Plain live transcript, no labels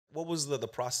what was the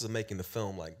process of making the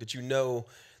film like? Did you know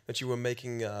that you were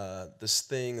making this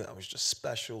thing that was just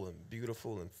special and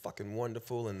beautiful and fucking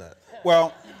wonderful and that?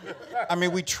 Well, I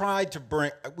mean, we tried to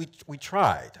bring,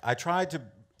 I tried to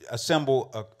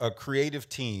assemble a creative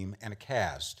team and a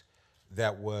cast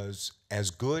that was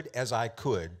as good as I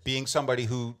could, being somebody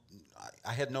who,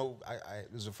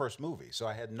 it was the first movie, so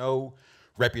I had no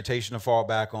reputation to fall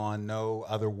back on, no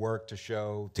other work to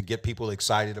show, to get people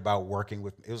excited about working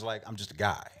with me. It was like, I'm just a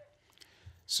guy.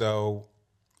 So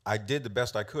I did the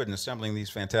best I could in assembling these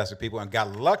fantastic people and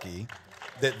got lucky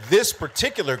that this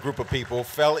particular group of people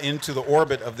fell into the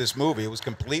orbit of this movie. It was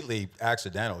completely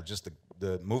accidental, just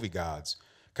the movie gods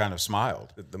kind of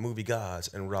smiled. The movie gods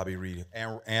and Robbie Reed.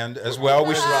 And as well,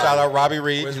 we should shout out Robbie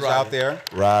Reed, who's out there.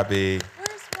 Robbie.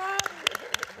 Where's Robbie?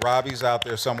 Robbie's out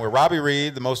there somewhere. Robbie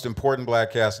Reed, the most important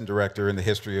black casting director in the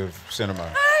history of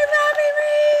cinema.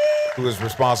 Hi, Robbie Reed! Who is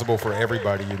responsible for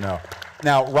everybody you know.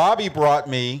 Now, Robbie brought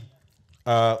me,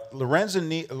 Larenz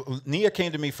and Nia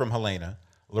came to me from Helena,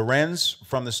 Larenz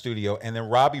from the studio, and then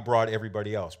Robbie brought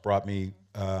everybody else. Brought me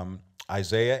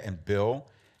Isaiah and Bill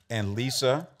and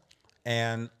Lisa,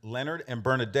 and Leonard and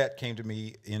Bernadette came to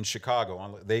me in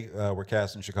Chicago. They were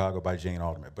cast in Chicago by Jane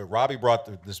Alderman. But Robbie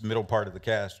brought this middle part of the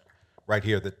cast right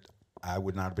here that I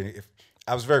would not have been,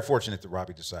 I was very fortunate that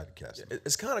Robbie decided to cast it.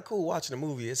 It's kind of cool watching the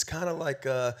movie. It's kind of like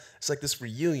it's like this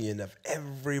reunion of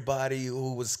everybody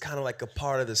who was kind of like a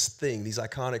part of this thing, these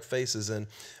iconic faces. And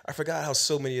I forgot how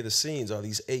so many of the scenes are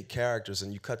these 8 characters,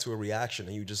 and you cut to a reaction,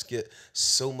 and you just get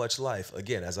so much life.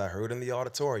 Again, as I heard in the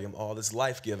auditorium, all this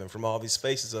life given from all these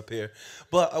faces up here.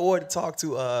 But I wanted to talk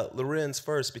to Larenz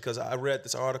first, because I read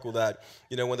this article that,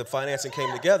 you know, when the financing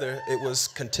came together, it was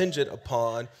contingent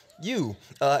upon you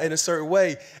in a certain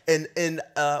way. And when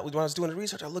I was doing the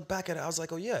research, I looked back at it, I was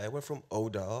like, oh yeah, it went from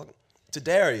O-Dog to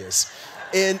Darius.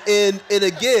 And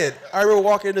again, I remember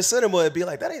walking into cinema and be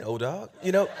like, that ain't O-Dog,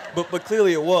 you know? But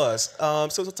clearly it was.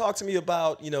 So talk to me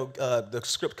about, you know, the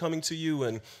script coming to you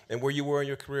and where you were in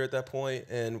your career at that point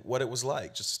and what it was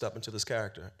like just to step into this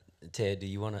character. Ted, do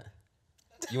you want to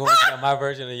tell my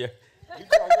version of your... You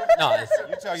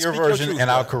tell your version, and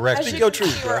I'll correct you. Your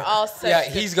truth, we're all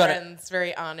such good friends,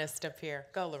 very honest up here.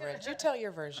 Go, Larenz. You tell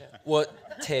your version. Well,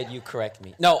 Ted, you correct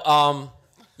me. No,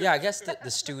 yeah, I guess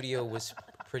the studio was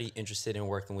pretty interested in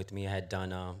working with me. I had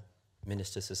done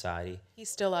Minister Society. He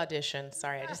still auditioned.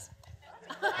 Sorry, I just...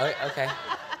 Okay.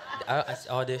 I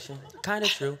auditioned. Kind of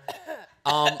true.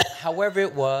 However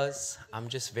it was, I'm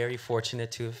just very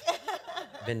fortunate to have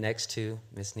been next to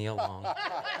Miss Nia Long.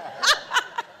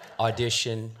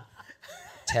 Audition,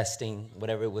 testing,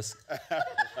 whatever it was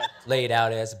laid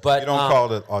out as. But you don't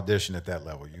call it audition at that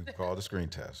level. You call it a screen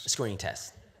test. Screen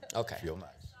test. Okay. Feel nice.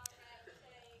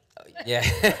 Yeah.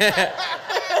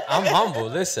 I'm humble.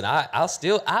 Listen,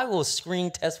 I will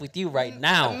screen test with you right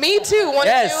now. Me too. Want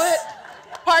to do it?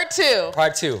 Part 2.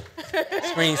 Part 2.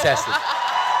 Screen testing.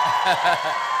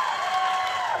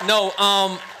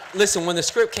 No, listen, when the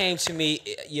script came to me,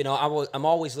 you know, I'm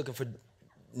always looking for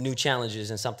new challenges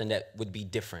and something that would be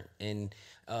different. And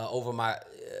over my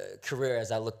career,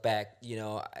 as I look back, you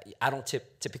know, I don't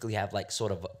typically have like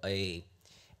sort of a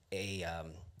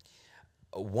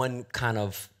one kind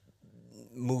of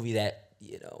movie that,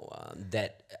 you know,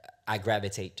 that I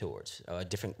gravitate towards,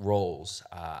 different roles.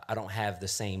 I don't have the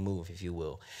same move, if you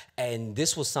will. And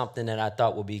this was something that I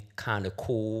thought would be kind of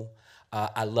cool.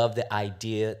 I love the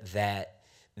idea that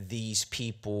these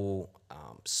people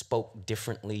spoke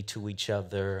differently to each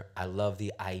other. I love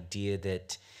the idea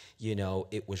that, you know,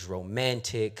 it was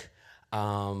romantic.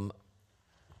 And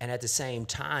at the same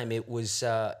time, it was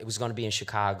going to be in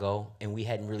Chicago, and we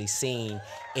hadn't really seen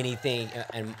anything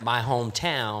in my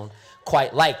hometown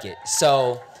quite like it.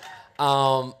 So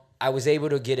I was able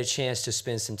to get a chance to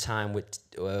spend some time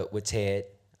with Ted.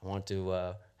 I wanted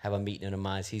to have a meeting of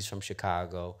minds. He's from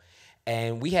Chicago.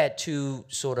 And we had 2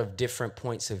 sort of different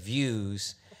points of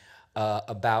views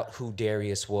about who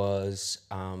Darius was.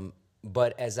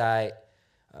 But as I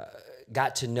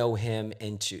got to know him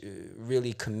and to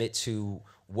really commit to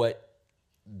what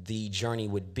the journey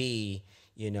would be,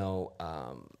 you know,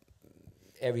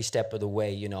 every step of the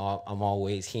way, you know,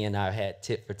 he and I had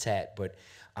tit for tat, but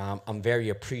I'm very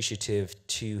appreciative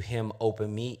to him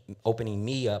opening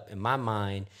me up in my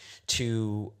mind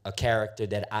to a character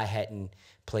that I hadn't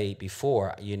played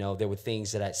before. You know, there were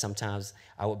things that sometimes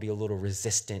I would be a little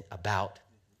resistant about.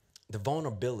 The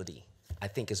vulnerability, I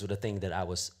think, is the thing that I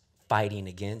was fighting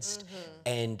against. Mm-hmm.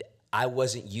 And I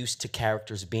wasn't used to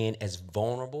characters being as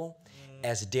vulnerable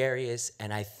as Darius,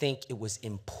 and I think it was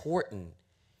important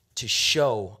to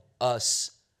show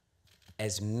us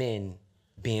as men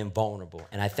being vulnerable,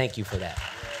 and I thank you for that.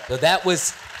 So that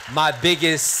was my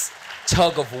biggest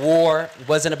tug of war. It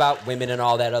wasn't about women and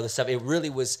all that other stuff. It really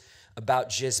was about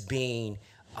just being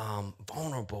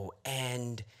vulnerable.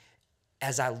 And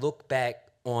as I look back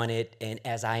on it, and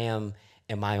as I am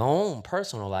in my own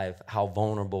personal life, how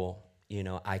vulnerable, you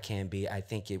know, I can be, I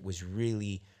think it was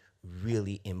really,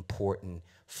 really important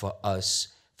for us,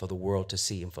 for the world to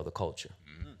see, and for the culture.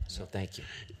 So thank you.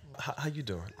 How you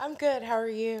doing? I'm good. How are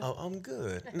you? Oh, I'm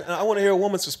good. Now, I want to hear a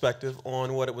woman's perspective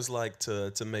on what it was like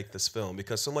to make this film,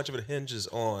 because so much of it hinges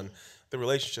on the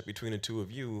relationship between the two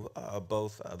of you,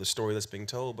 both the story that's being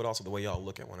told, but also the way y'all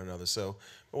look at one another. So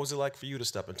what was it like for you to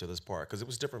step into this part? Because it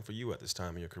was different for you at this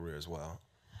time in your career as well.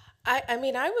 I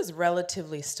mean, I was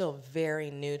relatively still very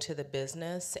new to the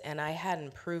business, and I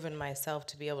hadn't proven myself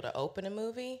to be able to open a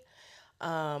movie.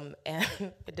 And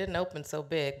it didn't open so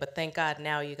big, but thank God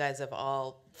now you guys have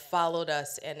all followed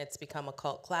us, and it's become a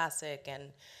cult classic.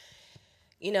 And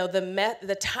you know,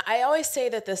 I always say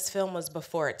that this film was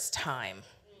before its time.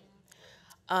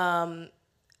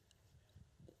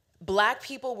 Black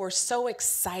people were so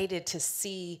excited to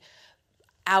see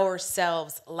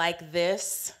ourselves like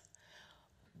this,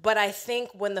 but I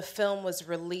think when the film was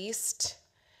released,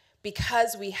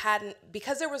 because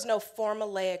there was no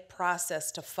formulaic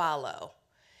process to follow,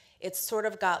 it sort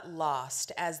of got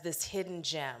lost as this hidden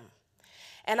gem.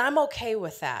 And I'm okay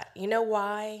with that. You know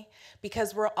why?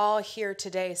 Because we're all here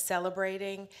today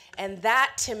celebrating. And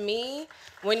that, to me,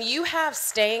 when you have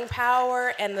staying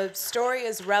power and the story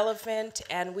is relevant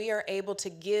and we are able to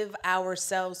give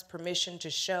ourselves permission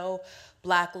to show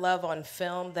Black love on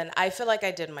film, then I feel like I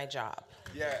did my job.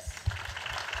 Yes.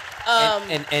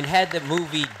 And had the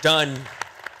movie done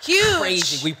huge,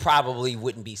 crazy, we probably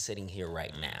wouldn't be sitting here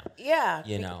right now. Yeah.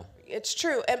 You know. It's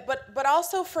true. And but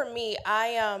also for me,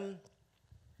 I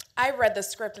read the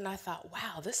script and I thought,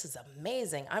 wow, this is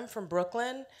amazing. I'm from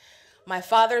Brooklyn. My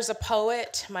father's a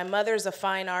poet. My mother's a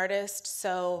fine artist.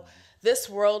 So this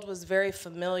world was very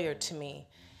familiar to me.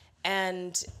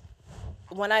 And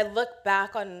when I look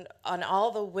back on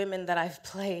all the women that I've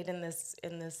played in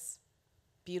this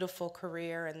beautiful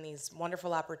career and these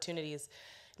wonderful opportunities,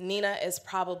 Nina is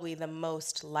probably the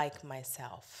most like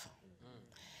myself.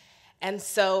 And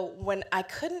so when I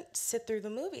couldn't sit through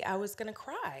the movie, I was gonna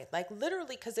cry, like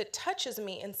literally, because it touches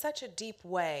me in such a deep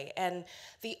way. And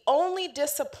the only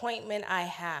disappointment I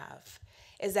have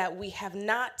is that we have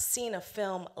not seen a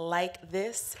film like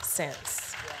this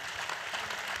since. Yeah.